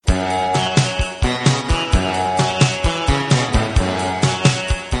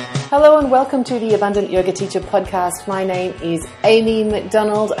Welcome to the Abundant Yoga Teacher podcast. My name is Amy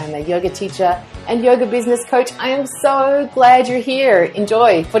McDonald. I'm a yoga teacher and yoga business coach. I am so glad you're here.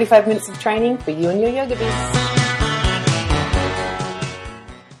 Enjoy 45 minutes of training for you and your yoga business.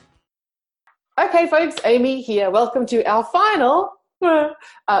 Okay, folks, Amy here. Welcome to our final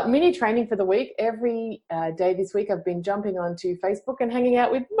mini training for the week. Every day this week I've been jumping onto Facebook and hanging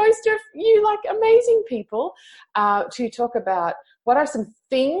out with most of you like amazing people to talk about what are some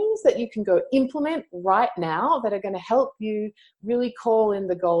things that you can go implement right now that are going to help you really call in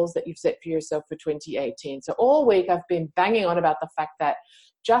the goals that you've set for yourself for 2018. So all week I've been banging on about the fact that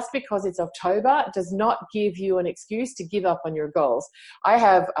just because it's October does not give you an excuse to give up on your goals. I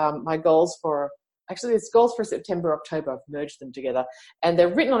have my goals for, actually it's goals for September, October. I've merged them together and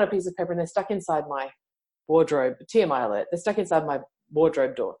they're written on a piece of paper and they're stuck inside my wardrobe. TMI alert. They're stuck inside my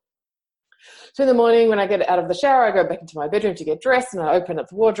wardrobe door. So in the morning when I get out of the shower, I go back into my bedroom to get dressed and I open up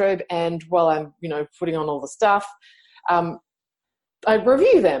the wardrobe, and while I'm, putting on all the stuff, I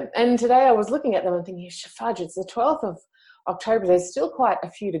review them. And today I was looking at them and thinking, fudge, it's the 12th of October. There's still quite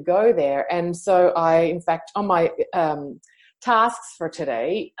a few to go there. And so I, in fact, on my tasks for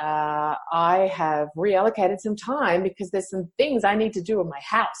today, I have reallocated some time because there's some things I need to do in my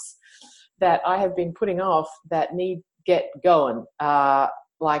house that I have been putting off that need get going,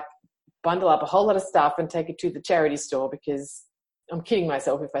 like bundle up a whole lot of stuff and take it to the charity store, because I'm kidding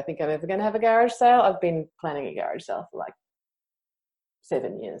myself if I think I'm ever going to have a garage sale. I've been planning a garage sale for like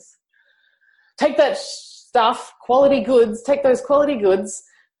 7 years. Take that stuff, quality goods, take those quality goods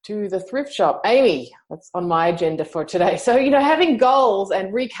to the thrift shop. Amy, that's on my agenda for today. So, having goals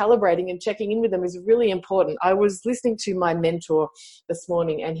and recalibrating and checking in with them is really important. I was listening to my mentor this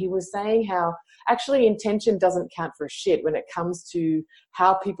morning and he was saying how actually intention doesn't count for shit when it comes to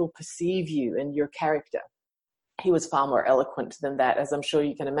how people perceive you and your character. He was far more eloquent than that, as I'm sure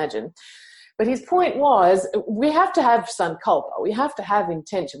you can imagine. But his point was, we have to have sankalpa. We have to have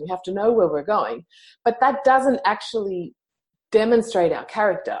intention. We have to know where we're going. But that doesn't actually demonstrate our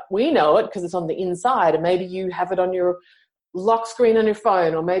character. We know it because it's on the inside, and maybe you have it on your lock screen on your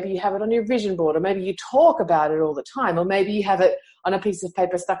phone, or maybe you have it on your vision board, or maybe you talk about it all the time, or maybe you have it on a piece of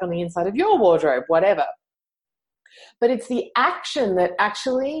paper stuck on the inside of your wardrobe, whatever. But it's the action that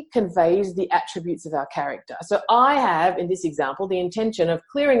actually conveys the attributes of our character. So I have, in this example, the intention of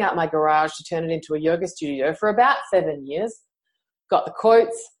clearing out my garage to turn it into a yoga studio for about 7 years. Got the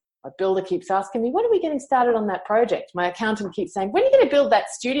quotes. My builder keeps asking me, when are we getting started on that project? My accountant keeps saying, when are you going to build that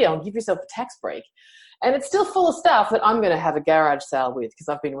studio and give yourself a tax break? And it's still full of stuff that I'm going to have a garage sale with, because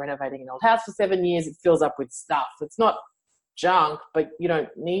I've been renovating an old house for 7 years. It fills up with stuff. It's not junk, but you don't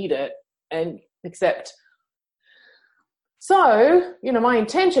need it. And except, so, my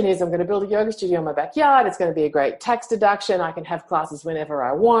intention is I'm going to build a yoga studio in my backyard. It's going to be a great tax deduction. I can have classes whenever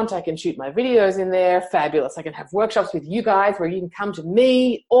I want. I can shoot my videos in there. Fabulous. I can have workshops with you guys where you can come to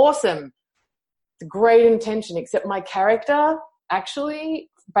me. Awesome. It's a great intention, except my character,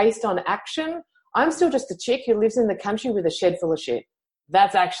 actually, based on action, I'm still just a chick who lives in the country with a shed full of shit.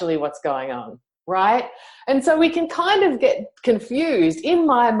 That's actually what's going on, right? And so we can kind of get confused. In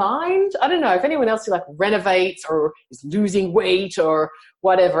my mind, I don't know if anyone else who like renovates or is losing weight or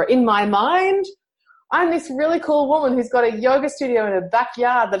whatever. In my mind, I'm this really cool woman who's got a yoga studio in her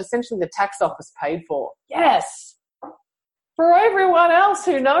backyard that essentially the tax office paid for. Yes. For everyone else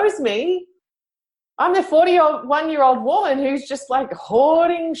who knows me, I'm the 41-year-old woman who's just like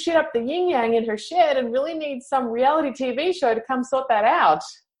hoarding shit up the yin-yang in her shed and really needs some reality TV show to come sort that out,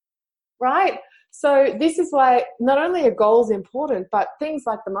 right? So this is why not only are goals important, but things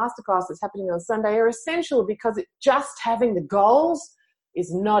like the masterclass that's happening on Sunday are essential, because just having the goals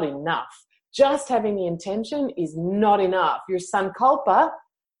is not enough. Just having the intention is not enough. Your sankalpa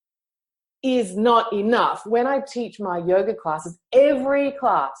is not enough. When I teach my yoga classes, every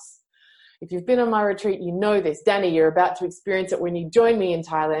class, if you've been on my retreat, you know this. Danny, you're about to experience it when you join me in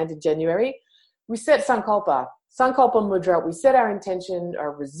Thailand in January. We set sankalpa mudra. We set our intention,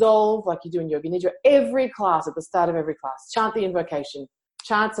 our resolve, like you do in Yoga Nidra. Every class, at the start of every class, chant the invocation,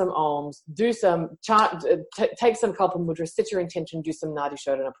 chant some Oms, do some, take some sankalpa mudra, set your intention, do some Nadi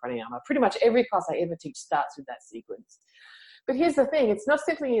Shodhana Pranayama. Pretty much every class I ever teach starts with that sequence. But here's the thing. It's not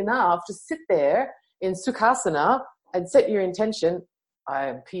simply enough to sit there in Sukhasana and set your intention, I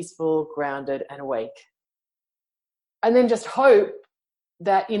am peaceful, grounded, and awake. And then just hope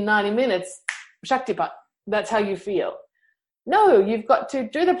that in 90 minutes, Shaktipat, that's how you feel. No, you've got to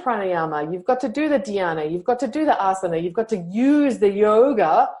do the pranayama. You've got to do the dhyana. You've got to do the asana. You've got to use the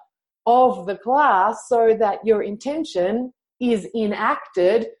yoga of the class so that your intention is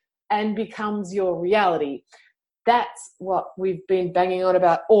enacted and becomes your reality. That's what we've been banging on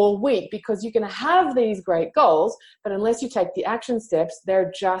about all week, because you can have these great goals, but unless you take the action steps,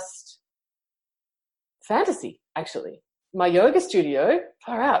 they're just fantasy, actually. My yoga studio,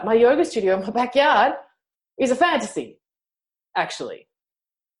 far out, my yoga studio in my backyard is a fantasy, actually.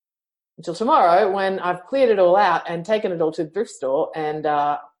 Until tomorrow, when I've cleared it all out and taken it all to the thrift store and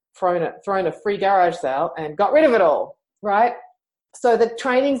thrown a free garage sale and got rid of it all, right? So the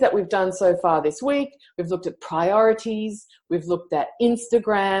trainings that we've done so far this week, we've looked at priorities, we've looked at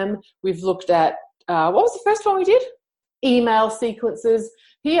Instagram, we've looked at, what was the first one we did? Email sequences.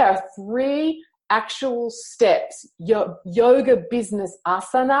 Here are 3 actual steps, yoga business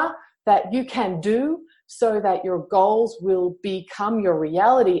asana, that you can do so that your goals will become your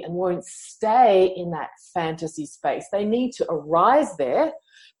reality and won't stay in that fantasy space. They need to arise there.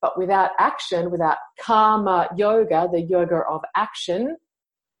 But without action, without karma yoga, the yoga of action,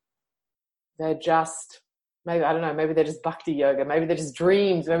 they're just, maybe, I don't know, maybe they're just bhakti yoga, maybe they're just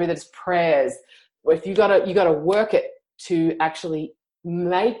dreams, maybe they're just prayers. If you gotta work it to actually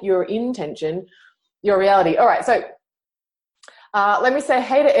make your intention your reality. All right, so let me say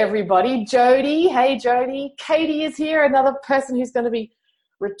hey to everybody. Jody, hey Jody. Katie is here, another person who's going to be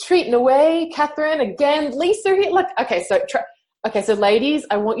retreating away. Catherine, again. Lisa here. Look, okay, so ladies,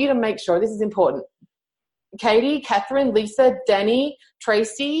 I want you to make sure, this is important. Katie, Catherine, Lisa, Danny,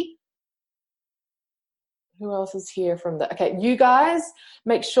 Tracy. Who else is here from the, okay, you guys,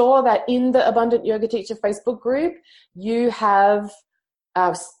 make sure that in the Abundant Yoga Teacher Facebook group, you have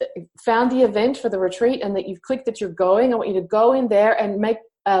found the event for the retreat and that you've clicked that you're going. I want you to go in there and make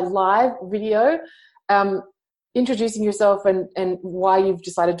a live video introducing yourself and why you've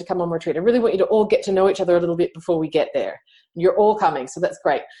decided to come on retreat. I really want you to all get to know each other a little bit before we get there. You're all coming, so that's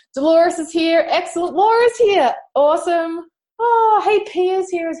great. Dolores is here. Excellent. Laura's here. Awesome. Oh, hey, Pia's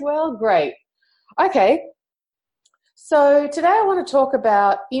here as well. Great. Okay. So today I want to talk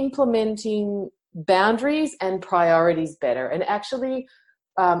about implementing boundaries and priorities better, and actually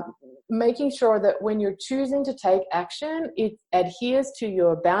making sure that when you're choosing to take action, it adheres to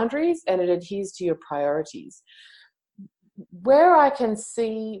your boundaries and it adheres to your priorities. Where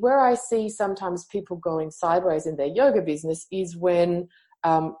I see sometimes people going sideways in their yoga business is when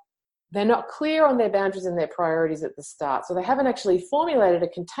they're not clear on their boundaries and their priorities at the start. So they haven't actually formulated a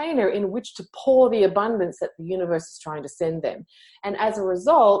container in which to pour the abundance that the universe is trying to send them. And as a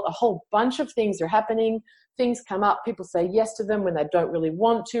result, a whole bunch of things are happening. Things come up. People say yes to them when they don't really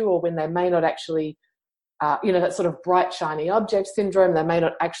want to, or when they may not actually, that sort of bright, shiny object syndrome. They may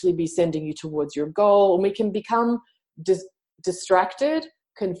not actually be sending you towards your goal. And we can become distracted,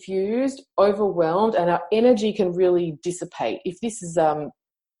 confused, overwhelmed, and our energy can really dissipate. If this is...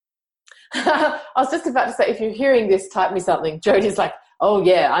 I was just about to say, if you're hearing this, type me something. Jody's like, oh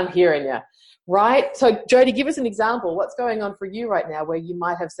yeah, I'm hearing you. Right? So Jody, give us an example. What's going on for you right now where you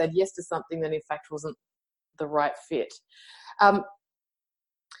might have said yes to something that in fact wasn't the right fit?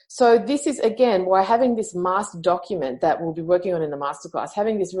 So this is, again, why having this master document that we'll be working on in the masterclass,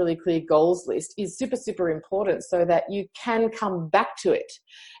 having this really clear goals list is super, super important so that you can come back to it.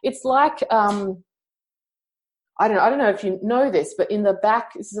 It's like... I don't know if you know this, but in the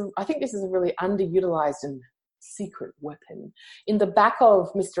back, I think this is a really underutilized and secret weapon. In the back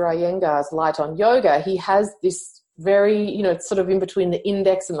of Mr. Iyengar's Light on Yoga, he has this very, it's sort of in between the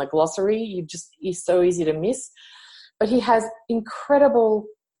index and the glossary. It's so easy to miss. But he has incredible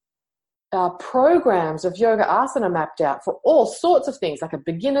programs of yoga asana mapped out for all sorts of things, like a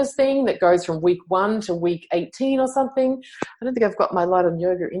beginner's thing that goes from week 1 to week 18 or something. I don't think I've got my Light on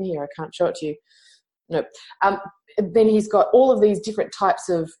Yoga in here. I can't show it to you. Nope. Then he's got all of these different types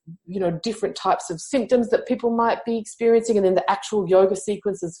of symptoms that people might be experiencing, and then the actual yoga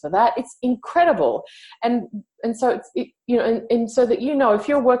sequences for that. It's incredible. And so so that if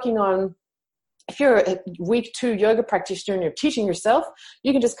you're working on, if you're a week 2 yoga practitioner and you're teaching yourself,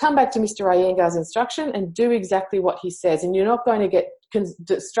 you can just come back to Mr. Iyengar's instruction and do exactly what he says. And you're not going to get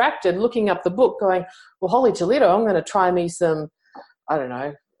distracted looking up the book going, well, holy Toledo, I'm going to try me some, I don't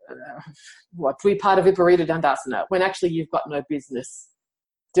know, Dvipada Viparita Dandasana, when actually you've got no business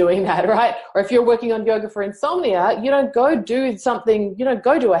doing that, right? Or if you're working on yoga for insomnia, you don't go do something, you don't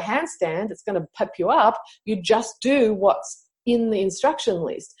go do a handstand, it's going to pep you up. You just do what's in the instruction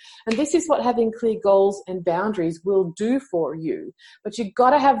list. And this is what having clear goals and boundaries will do for you. But you've got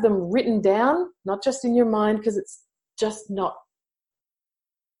to have them written down, not just in your mind, because it's just not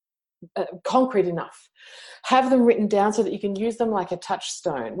concrete enough. Have them written down so that you can use them like a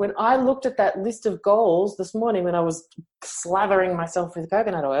touchstone. When I looked at that list of goals this morning when I was slathering myself with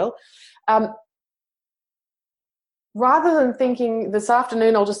coconut oil, rather than thinking this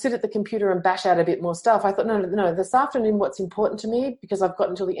afternoon I'll just sit at the computer and bash out a bit more stuff, I thought, no, this afternoon what's important to me, because I've got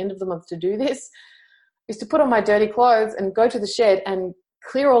until the end of the month to do this, is to put on my dirty clothes and go to the shed and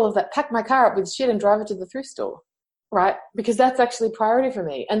clear all of that, pack my car up with shit and drive it to the thrift store, right? Because that's actually priority for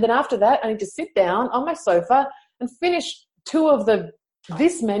me. And then after that, I need to sit down on my sofa and finish 2 of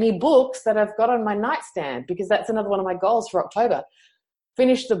this many books that I've got on my nightstand, because that's another one of my goals for October.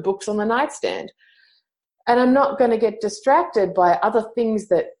 Finish the books on the nightstand. And I'm not going to get distracted by other things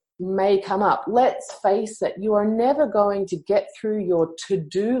that may come up. Let's face it, you are never going to get through your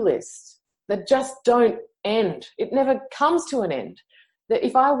to-do list that just don't end. It never comes to an end. That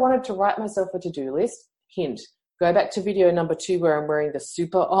if I wanted to write myself a to-do list, hint, go back to video number 2 where I'm wearing the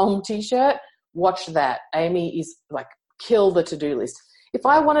Super Om t-shirt, watch that. Amy is like, kill the to-do list. If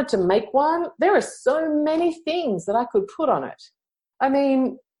I wanted to make one, there are so many things that I could put on it. I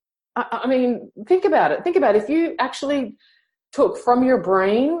mean, think about it. Think about if you actually took from your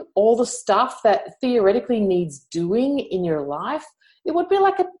brain all the stuff that theoretically needs doing in your life, it would be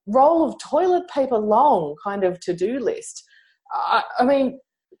like a roll of toilet paper long kind of to-do list. I mean,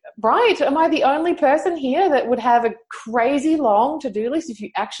 right, am I the only person here that would have a crazy long to-do list? If you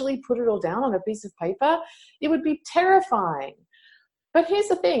actually put it all down on a piece of paper, it would be terrifying. But here's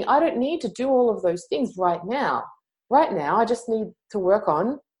the thing, I don't need to do all of those things right now. Right now, I just need to work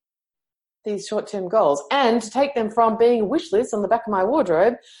on these short-term goals and to take them from being a wish list on the back of my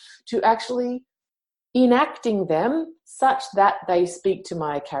wardrobe to actually enacting them such that they speak to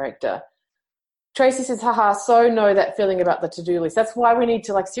my character. Tracy says, haha, so know that feeling about the to-do list. That's why we need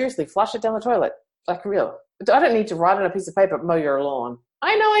to, like, seriously flush it down the toilet. Like, real. I don't need to write on a piece of paper, mow your lawn.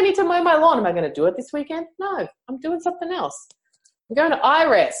 I know I need to mow my lawn. Am I going to do it this weekend? No, I'm doing something else. I'm going to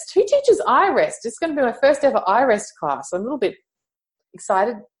iRest. Who teaches iRest? It's going to be my first ever iRest class. I'm a little bit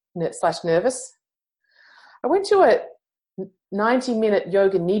excited / nervous. I went to a 90-minute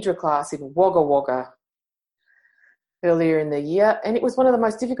yoga nidra class in Wagga Wagga earlier in the year, and it was one of the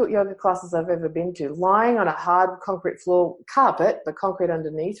most difficult yoga classes I've ever been to. Lying on a hard concrete floor, carpet, but concrete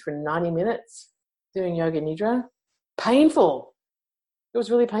underneath for 90 minutes, doing yoga nidra. Painful. It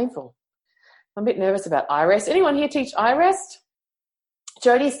was really painful. I'm a bit nervous about iRest. Anyone here teach iRest?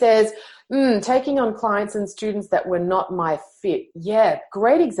 Jody says, taking on clients and students that were not my fit. Yeah,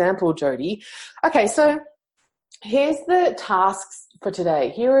 great example, Jody. Okay, so here's the tasks for today.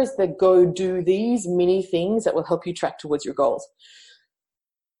 Here is the go do these mini things that will help you track towards your goals.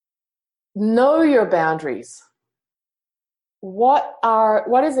 Know your boundaries. What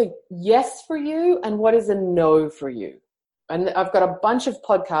is a yes for you and what is a no for you? And I've got a bunch of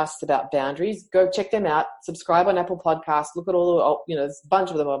podcasts about boundaries. Go check them out. Subscribe on Apple Podcasts. Look at all the, there's a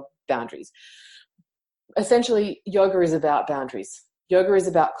bunch of them on boundaries. Essentially, yoga is about boundaries. Yoga is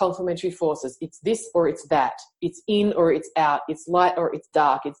about complementary forces. It's this or it's that. It's in or it's out. It's light or it's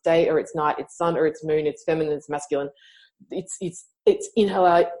dark. It's day or it's night. It's sun or it's moon. It's feminine. It's masculine. It's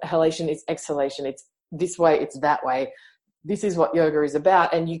inhalation. It's exhalation. It's this way. It's that way. This is what yoga is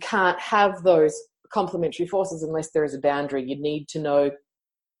about. And you can't have those complementary forces unless there is a boundary. You need to know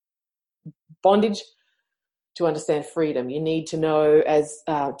bondage to understand freedom. You need to know, as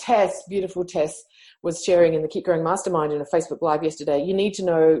Tess, beautiful Tess, was sharing in the Keep Growing Mastermind in a Facebook Live yesterday, you need to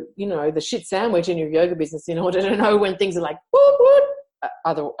know, the shit sandwich in your yoga business in order to know when things are like, whoop, whoop,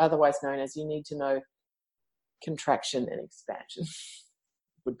 otherwise known as you need to know contraction and expansion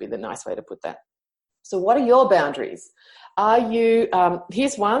would be the nice way to put that. So what are your boundaries? Are you,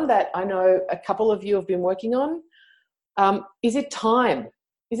 here's one that I know a couple of you have been working on. Is it time?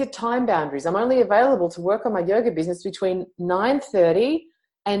 Is it time boundaries? I'm only available to work on my yoga business between 9:30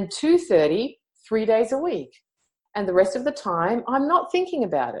 and 2:30, 3 days a week. And the rest of the time, I'm not thinking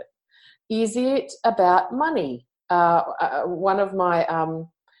about it. Is it about money? One of my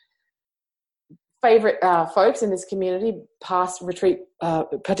favorite folks in this community, past retreat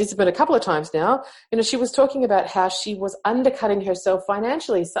participant a couple of times now, she was talking about how she was undercutting herself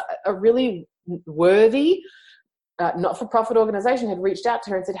financially. So a really worthy not-for-profit organization had reached out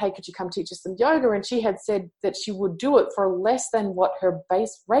to her and said, hey, could you come teach us some yoga? And she had said that she would do it for less than what her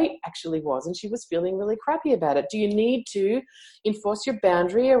base rate actually was. And she was feeling really crappy about it. Do you need to enforce your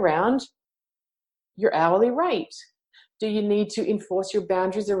boundary around your hourly rate? Do you need to enforce your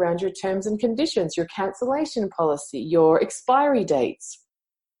boundaries around your terms and conditions, your cancellation policy, your expiry dates?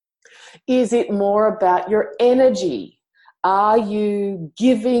 Is it more about your energy? Are you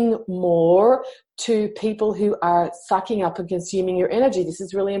giving more to people who are sucking up and consuming your energy? This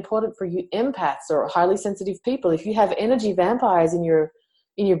is really important for you empaths or highly sensitive people. If you have energy vampires in your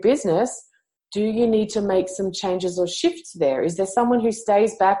business, Do you need to make some changes or shifts there? Is there someone who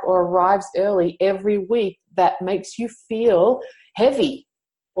stays back or arrives early every week that makes you feel heavy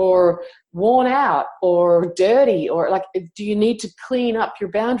or worn out or dirty? Or like, do you need to clean up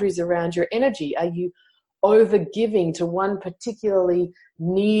your boundaries around your energy? Are you over giving to one particularly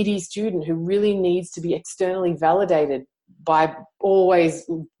needy student who really needs to be externally validated by always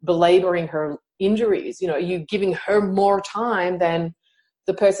belaboring her injuries? You know, are you giving her more time than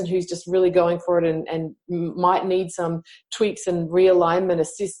the person who's just really going for it and might need some tweaks and realignment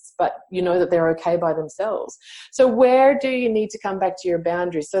assists, but you know that they're okay by themselves? So where do you need to come back to your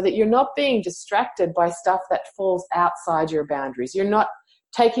boundaries so that you're not being distracted by stuff that falls outside your boundaries? You're not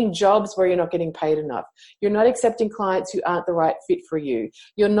taking jobs where you're not getting paid enough. You're not accepting clients who aren't the right fit for you.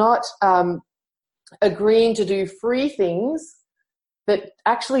 You're not agreeing to do free things that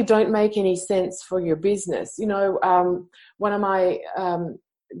actually don't make any sense for your business. You know, one of my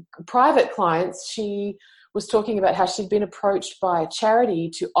private clients, she was talking about how she'd been approached by a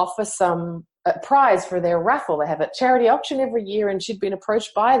charity to offer some prize for their raffle. They have a charity auction every year, and she'd been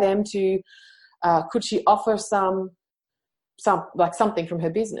approached by them to, could she offer something from her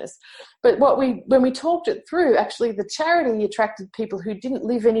business. But when we talked it through, actually the charity attracted people who didn't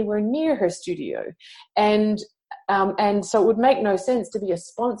live anywhere near her studio. And so it would make no sense to be a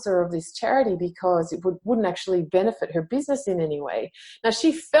sponsor of this charity because it wouldn't actually benefit her business in any way. Now,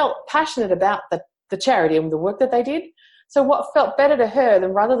 she felt passionate about the charity and the work that they did. So what felt better to her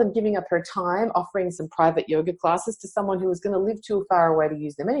than, rather than giving up her time offering some private yoga classes to someone who was going to live too far away to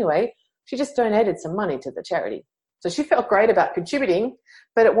use them anyway, she just donated some money to the charity. So she felt great about contributing,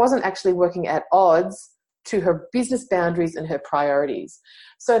 but it wasn't actually working at odds to her business boundaries and her priorities.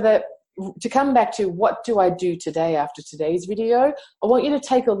 So that, to come back to what do I do today after today's video, I want you to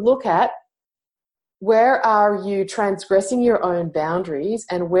take a look at where are you transgressing your own boundaries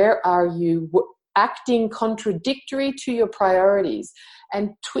and where are you acting contradictory to your priorities,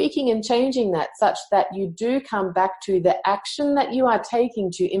 and tweaking and changing that such that you do come back to the action that you are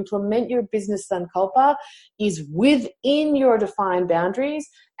taking to implement your business sankalpa is within your defined boundaries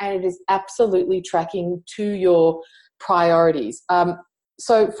and it is absolutely tracking to your priorities.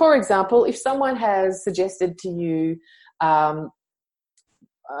 So, for example, if someone has suggested to you, I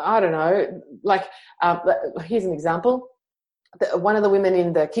don't know, like, here's an example. One of the women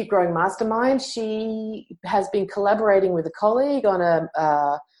in the Keep Growing Mastermind, she has been collaborating with a colleague on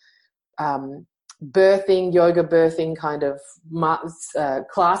a yoga birthing kind of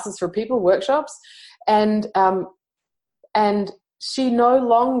classes for people, workshops, and she no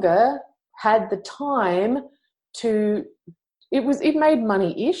longer had the time to. It made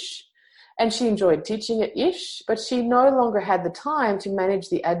money-ish, and she enjoyed teaching it-ish, but she no longer had the time to manage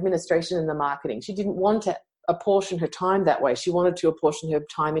the administration and the marketing. She didn't want to apportion her time that way. She wanted to apportion her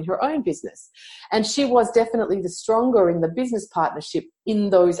time in her own business. And she was definitely the stronger in the business partnership in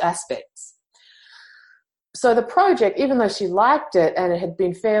those aspects. So the project, even though she liked it and it had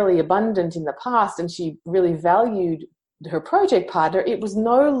been fairly abundant in the past and she really valued her project partner, it was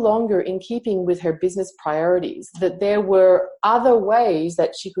no longer in keeping with her business priorities, that there were other ways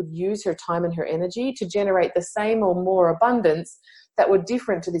that she could use her time and her energy to generate the same or more abundance that were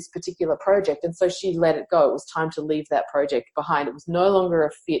different to this particular project. And so she let it go. It was time to leave that project behind. It was no longer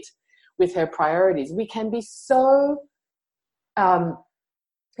a fit with her priorities. We can be so,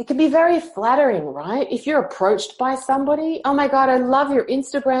 it can be very flattering, right? If you're approached by somebody, oh my God, I love your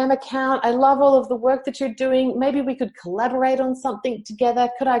Instagram account. I love all of the work that you're doing. Maybe we could collaborate on something together.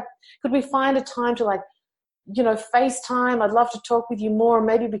 Could we find a time to, like, you know, FaceTime? I'd love to talk with you more.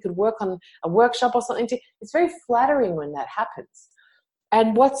 Maybe we could work on a workshop or something. It's very flattering when that happens.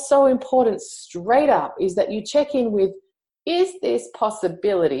 And what's so important straight up is that you check in with, is this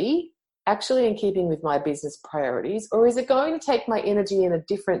possibility actually in keeping with my business priorities, or is it going to take my energy in a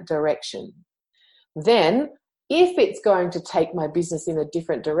different direction? Then, if it's going to take my business in a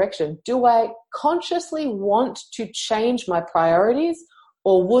different direction, do I consciously want to change my priorities,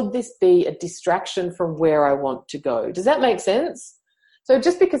 or would this be a distraction from where I want to go? Does that make sense? So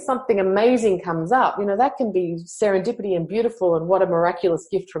just because something amazing comes up, you know, that can be serendipity and beautiful and what a miraculous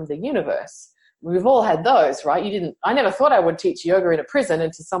gift from the universe. We've all had those, right? I never thought I would teach yoga in a prison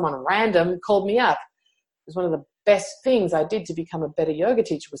until someone random called me up. It was one of the best things I did to become a better yoga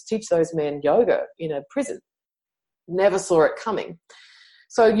teacher, was teach those men yoga in a prison. Never saw it coming.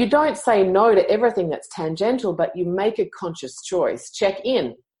 So you don't say no to everything that's tangential, but you make a conscious choice. Check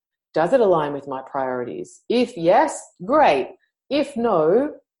in. Does it align with my priorities? If yes, great. If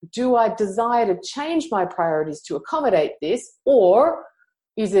no, do I desire to change my priorities to accommodate this, or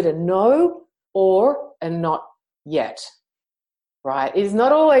is it a no or a not yet? right? It is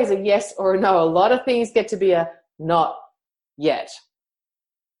not always a yes or a no. A lot of things get to be a not yet.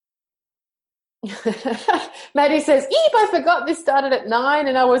 Maddie says, Eep, I forgot this started at 9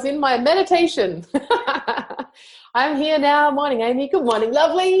 and I was in my meditation. I'm here now. Morning, Amy. Good morning,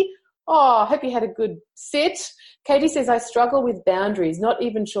 lovely. Oh, I hope you had a good sit. Katie says, I struggle with boundaries, not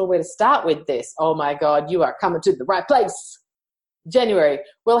even sure where to start with this. Oh my God, you are coming to the right place. January.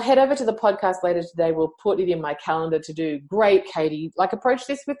 Well, head over to the podcast later today. We'll put it in my calendar to do. Great, Katie. Like, approach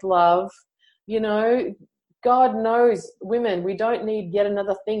this with love. You know, God knows, women, we don't need yet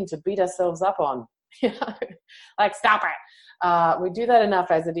another thing to beat ourselves up on. You know, like, stop it. We do that enough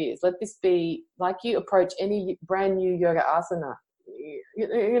as it is. Let this be like you approach any brand new yoga asana.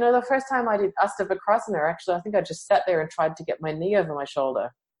 You know, the first time I did Asta Vakrasana, actually, I think I just sat there and tried to get my knee over my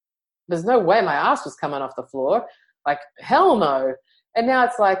shoulder. There's no way my ass was coming off the floor. Like, hell no. And now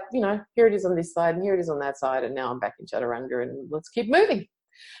it's like, you know, here it is on this side and here it is on that side, and now I'm back in Chaturanga and let's keep moving.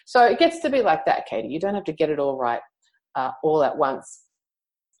 So it gets to be like that, Katie. You don't have to get it all right all at once.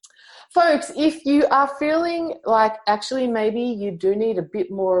 Folks, if you are feeling like actually maybe you do need a bit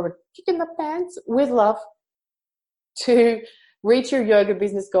more of a kick in the pants with love to reach your yoga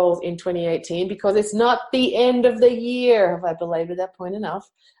business goals in 2018, because it's not the end of the year. Have I belabored that point enough?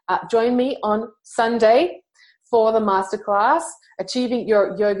 Join me on Sunday for the masterclass, Achieving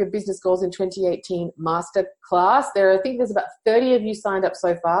Your Yoga Business Goals in 2018 masterclass. I think there's about 30 of you signed up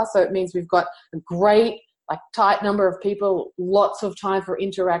so far, so it means we've got a great, like, tight number of people, lots of time for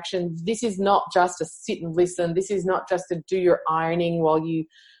interaction. This is not just a sit and listen. This is not just to do your ironing while you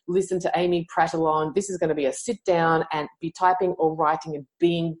listen to Amy prattle on. This is going to be a sit down and be typing or writing and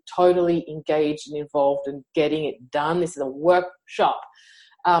being totally engaged and involved and getting it done. This is a workshop.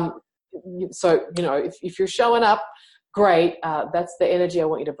 So, you know, if you're showing up, great. That's the energy I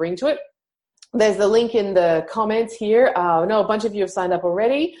want you to bring to it. There's the link in the comments here. I know a bunch of you have signed up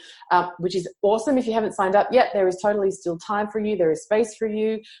already, which is awesome. If you haven't signed up yet, there is totally still time for you. There is space for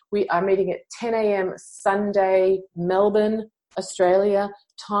you. We are meeting at 10 a.m. Sunday, Melbourne, Australia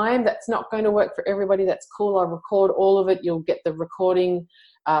time. That's not going to work for everybody. That's cool. I'll record all of it. You'll get the recording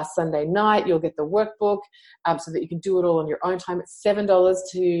Sunday night. You'll get the workbook so that you can do it all on your own time. It's $7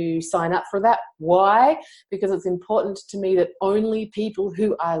 to sign up for that. Why? Because it's important to me that only people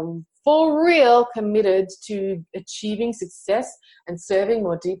who are for real committed to achieving success and serving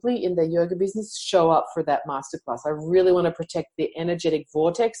more deeply in their yoga business show up for that masterclass. I really want to protect the energetic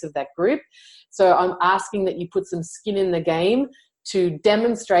vortex of that group. So I'm asking that you put some skin in the game to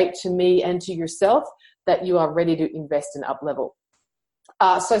demonstrate to me and to yourself that you are ready to invest and up level.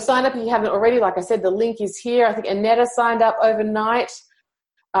 So sign up if you haven't already. Like I said, the link is here. I think Annetta signed up overnight,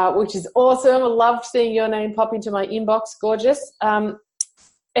 which is awesome. I love seeing your name pop into my inbox. Gorgeous.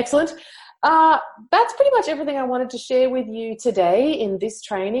 Excellent. That's pretty much everything I wanted to share with you today in this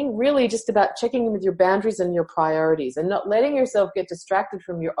training. Really just about checking in with your boundaries and your priorities and not letting yourself get distracted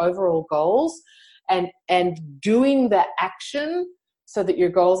from your overall goals and doing the action so that your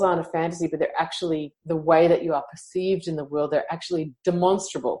goals aren't a fantasy, but they're actually the way that you are perceived in the world. They're actually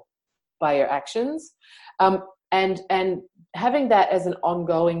demonstrable by your actions. And having that as an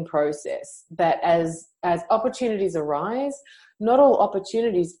ongoing process, that as opportunities arise, not all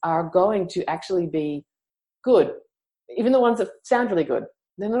opportunities are going to actually be good. Even the ones that sound really good,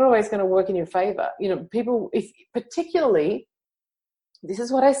 they're not always going to work in your favor. You know, people, if particularly, this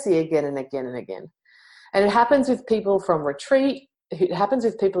is what I see again and again and again. And it happens with people from retreat. It happens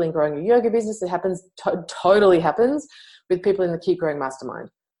with people in growing a yoga business. It happens, totally happens with people in the Keep Growing Mastermind.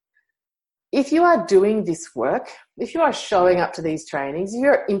 If you are doing this work, if you are showing up to these trainings, if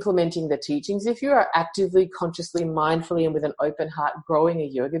you're implementing the teachings, if you are actively, consciously, mindfully, and with an open heart growing a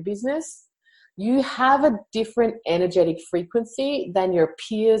yoga business, you have a different energetic frequency than your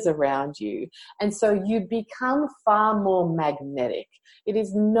peers around you. And so you become far more magnetic. It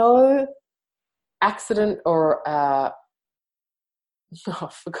is no accident or, I've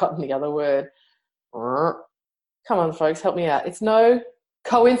forgotten the other word. Come on, folks, help me out. It's no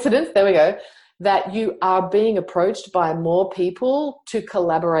coincidence, there we go, that you are being approached by more people to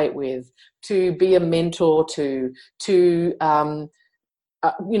collaborate with, to be a mentor to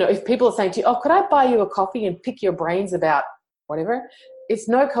you know, if people are saying to you, oh, could I buy you a coffee and pick your brains about whatever? It's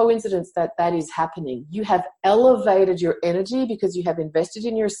no coincidence that that is happening. You have elevated your energy because you have invested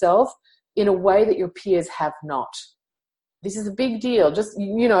in yourself in a way that your peers have not. This is a big deal. Just,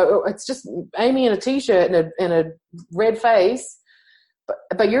 you know, it's just Amy in a t-shirt and a red face.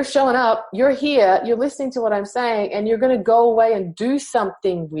 But you're showing up, you're here, you're listening to what I'm saying, and you're going to go away and do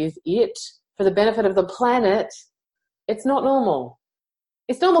something with it for the benefit of the planet. It's not normal.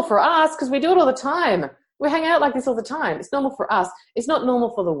 It's normal for us because we do it all the time. We hang out like this all the time. It's normal for us. It's not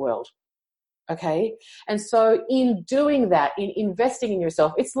normal for the world. Okay. And so in doing that, in investing in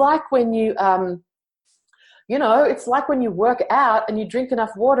yourself, it's like when you, it's like when you work out and you drink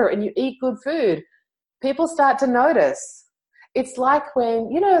enough water and you eat good food, people start to notice. It's like when,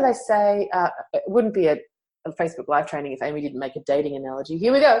 they say, it wouldn't be a Facebook live training if Amy didn't make a dating analogy.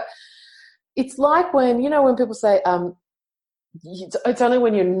 Here we go. It's like when, when people say, it's only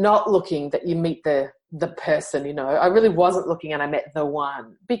when you're not looking that you meet the person, I really wasn't looking and I met the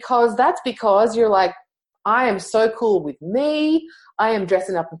one. Because you're like, I am so cool with me. I am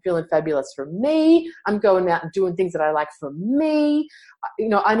dressing up and feeling fabulous for me. I'm going out and doing things that I like for me.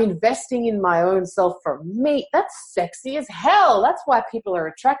 I'm investing in my own self for me. That's sexy as hell. That's why people are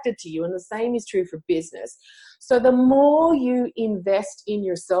attracted to you. And the same is true for business. So the more you invest in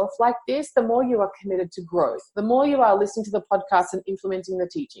yourself like this, the more you are committed to growth. The more you are listening to the podcast and implementing the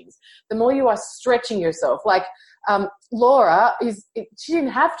teachings, the more you are stretching yourself. Like Laura, she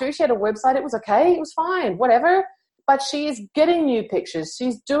didn't have to. She had a website. It was okay. It was fine. Whatever. But she is getting new pictures.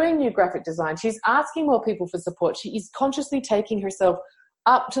 She's doing new graphic design. She's asking more people for support. She is consciously taking herself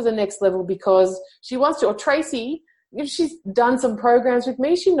up to the next level because she wants to. Or Tracy, she's done some programs with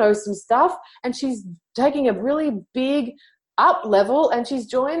me. She knows some stuff and she's taking a really big up level and she's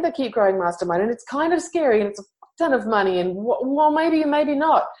joined the Keep Growing Mastermind, and it's kind of scary and it's a ton of money and well, maybe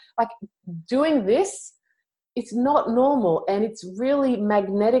not. Like doing this, it's not normal and it's really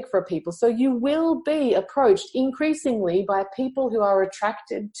magnetic for people. So you will be approached increasingly by people who are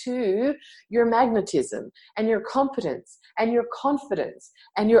attracted to your magnetism and your competence and your confidence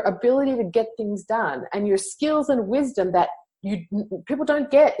and your ability to get things done and your skills and wisdom that people don't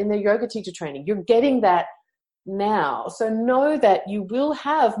get in their yoga teacher training. You're getting that now. So know that you will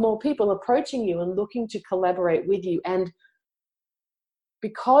have more people approaching you and looking to collaborate with you. And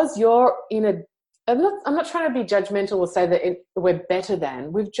because you're I'm not trying to be judgmental or say that we're better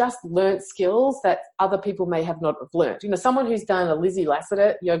than. We've just learnt skills that other people may have not have learnt. Someone who's done a Lizzie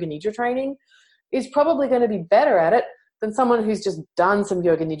Lassiter Yoga Nidra training is probably going to be better at it than someone who's just done some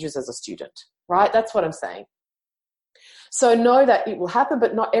Yoga Nidras as a student, right? That's what I'm saying. So know that it will happen,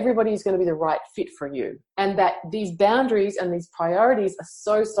 but not everybody is going to be the right fit for you. And that these boundaries and these priorities are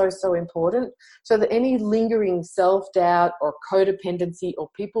so, so, so important, so that any lingering self-doubt or codependency or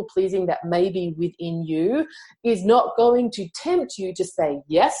people-pleasing that may be within you is not going to tempt you to say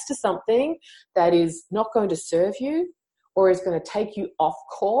yes to something that is not going to serve you or is going to take you off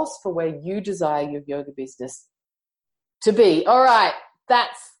course for where you desire your yoga business to be. All right,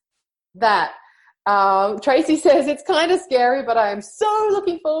 that's that. Tracy says it's kind of scary, but I am so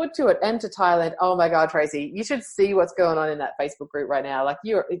looking forward to it and to Thailand. Oh my God, Tracy, you should see what's going on in that Facebook group right now. Like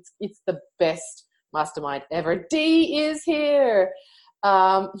it's the best mastermind ever. Dee is here.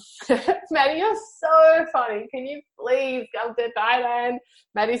 Maddie, you're so funny. Can you please come to Thailand?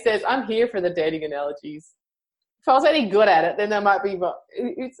 Maddie says, I'm here for the dating analogies. If I was any good at it, then there might be, but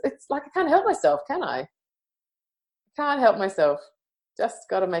it's like I can't help myself, can I? Can't help myself. Just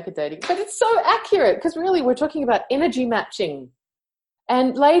got to make a dating. But it's so accurate because really we're talking about energy matching.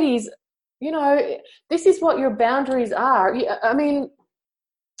 And ladies, this is what your boundaries are. I mean,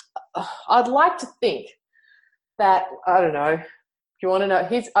 I'd like to think that, I don't know, if you want to know,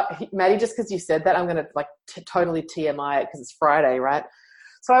 Maddie, just because you said that, I'm going to totally TMI it because it's Friday, right?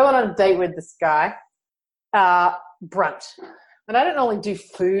 So I went on a date with this guy, brunch. And I don't normally do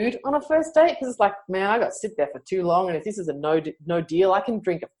food on a first date because it's like, man, I got to sit there for too long. And if this is a no deal, I can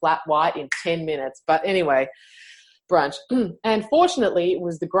drink a flat white in 10 minutes. But anyway, brunch. And fortunately, it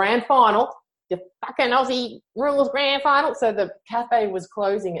was the grand final, the fucking Aussie rules grand final. So the cafe was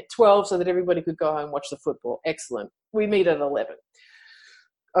closing at 12 so that everybody could go home and watch the football. Excellent. We meet at 11.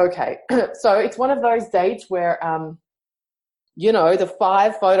 Okay. So it's one of those dates where, the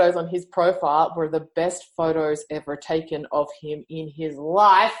 5 photos on his profile were the best photos ever taken of him in his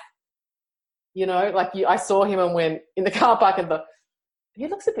life. I saw him and went in the car park and thought, he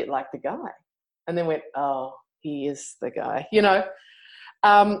looks a bit like the guy. And then went, oh, he is the guy,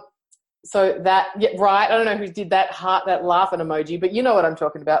 So that, yeah, right. I don't know who did that heart, that laughing emoji, but you know what I'm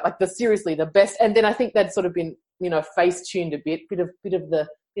talking about. Like seriously, the best. And then I think that's sort of been, face tuned a bit of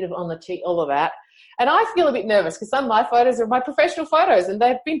on the tee, all of that. And I feel a bit nervous because some of my photos are my professional photos and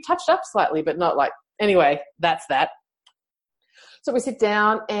they've been touched up slightly, but not like, anyway, that's that. So we sit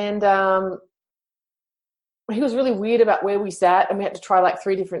down and he was really weird about where we sat and we had to try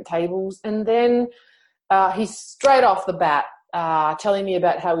 3 different tables. And then he's straight off the bat telling me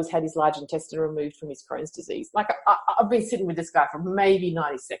about how he's had his large intestine removed from his Crohn's disease. I've been sitting with this guy for maybe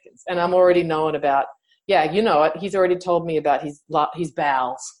 90 seconds and I'm already knowing about, he's already told me about his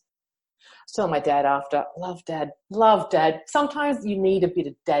bowels. was telling my dad after, love dad. Sometimes you need a bit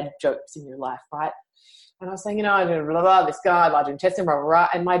of dad jokes in your life, right? And I was saying, I'm going to blah, blah, this guy, large intestine, blah, blah, blah.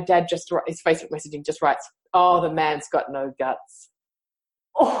 And my dad his Facebook messaging just writes, oh, the man's got no guts.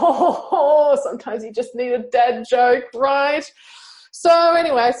 Oh, sometimes you just need a dad joke, right? So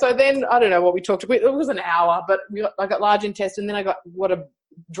anyway, then I don't know what we talked about. It was an hour, but I got large intestine. Then I got what a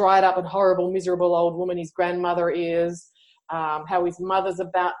dried up and horrible, miserable old woman his grandmother is, how his mother's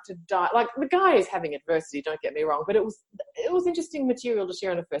about to die. Like, the guy is having adversity, don't get me wrong, but it was interesting material to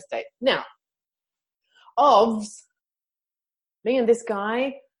share on a first date. Now, me and this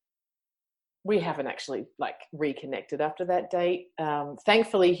guy, we haven't actually reconnected after that date.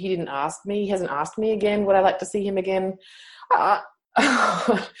 Thankfully, he didn't ask me. He hasn't asked me again. Would I like to see him again?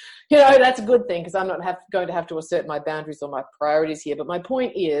 That's a good thing, because I'm not going to have to assert my boundaries or my priorities here. But my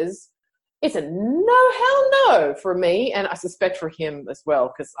point is, it's a hell no for me, and I suspect for him as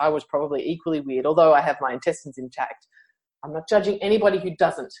well, because I was probably equally weird, although I have my intestines intact. I'm not judging anybody who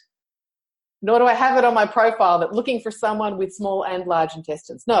doesn't. Nor do I have it on my profile that looking for someone with small and large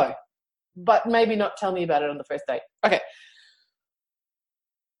intestines. No. But maybe not tell me about it on the first date. Okay.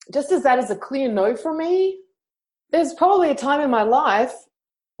 Just as that is a clear no for me, there's probably a time in my life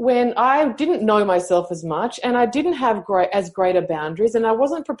when I didn't know myself as much and I didn't have greater boundaries, and I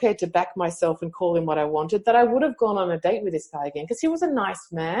wasn't prepared to back myself and call him what I wanted, that I would have gone on a date with this guy again, because he was a nice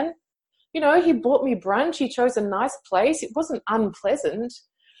man. He bought me brunch. He chose a nice place. It wasn't unpleasant.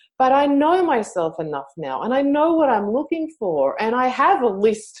 But I know myself enough now, and I know what I'm looking for, and I have a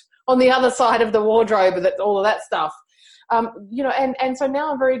list on the other side of the wardrobe that all of that stuff, and so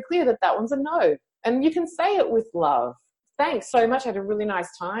now I'm very clear that one's a no. And you can say it with love. Thanks so much. I had a really nice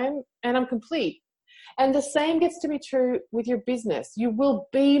time, and I'm complete. And the same gets to be true with your business. You will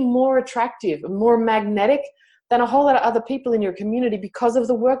be more attractive and more magnetic than a whole lot of other people in your community because of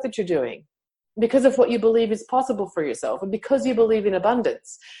the work that you're doing, because of what you believe is possible for yourself, and because you believe in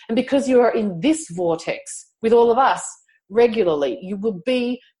abundance, and because you are in this vortex with all of us regularly. You will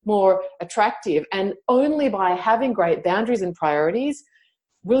be more attractive, and only by having great boundaries and priorities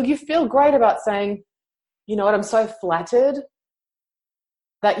will you feel great about saying, you know what, I'm so flattered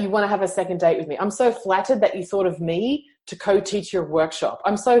that you want to have a second date with me. I'm so flattered that you thought of me to co-teach your workshop.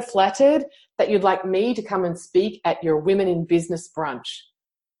 I'm so flattered that you'd like me to come and speak at your Women in Business brunch.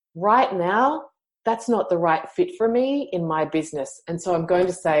 Right now, that's not the right fit for me in my business. And so I'm going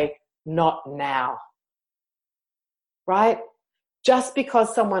to say, not now. Right? Just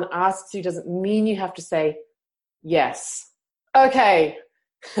because someone asks you doesn't mean you have to say yes. Okay.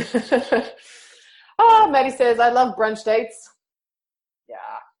 Maddie says, I love brunch dates. Yeah,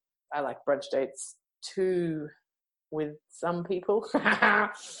 I like brunch dates too with some people.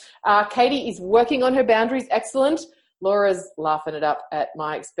 Katie is working on her boundaries. Excellent. Laura's laughing it up at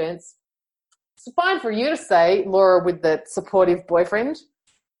my expense. It's fine for you to say, Laura, with the supportive boyfriend.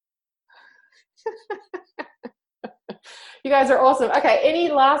 You guys are awesome. Okay, any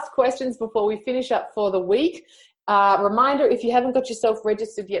last questions before we finish up for the week? Reminder, if you haven't got yourself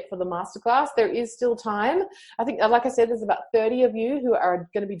registered yet for the masterclass, there is still time. I think, like I said, there's about 30 of you who are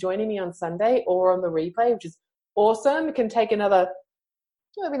going to be joining me on Sunday or on the replay, which is awesome. It can take maybe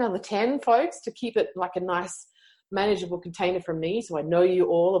another 10 folks to keep it like a nice manageable container from me, so I know you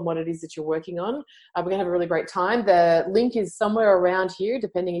all and what it is that you're working on. We're going to have a really great time. The link is somewhere around here,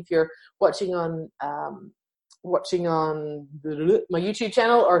 depending if you're watching on my YouTube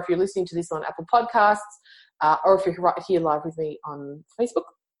channel, or if you're listening to this on Apple Podcasts, or if you're right here live with me on Facebook.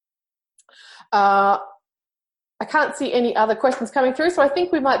 I can't see any other questions coming through, so I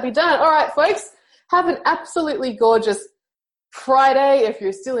think we might be done. All right, folks, have an absolutely gorgeous Friday. If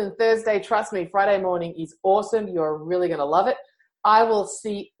you're still in Thursday, trust me, Friday morning is awesome. You're really going to love it. I will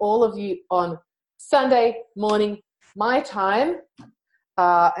see all of you on Sunday morning, my time.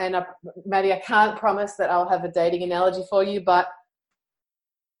 Maddie, I can't promise that I'll have a dating analogy for you, but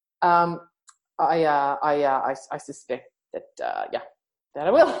I suspect that that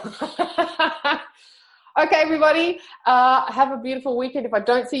I will. Okay, everybody, have a beautiful weekend. If I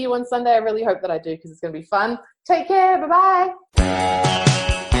don't see you on Sunday, I really hope that I do, because it's going to be fun. Take care. Bye-bye.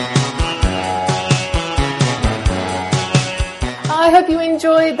 I hope you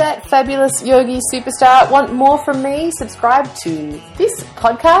enjoyed that fabulous yogi superstar. Want more from me? Subscribe to this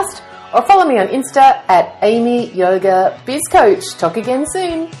podcast or follow me on Insta at Amy Yoga Biz Coach. Talk again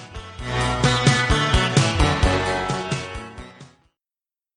soon.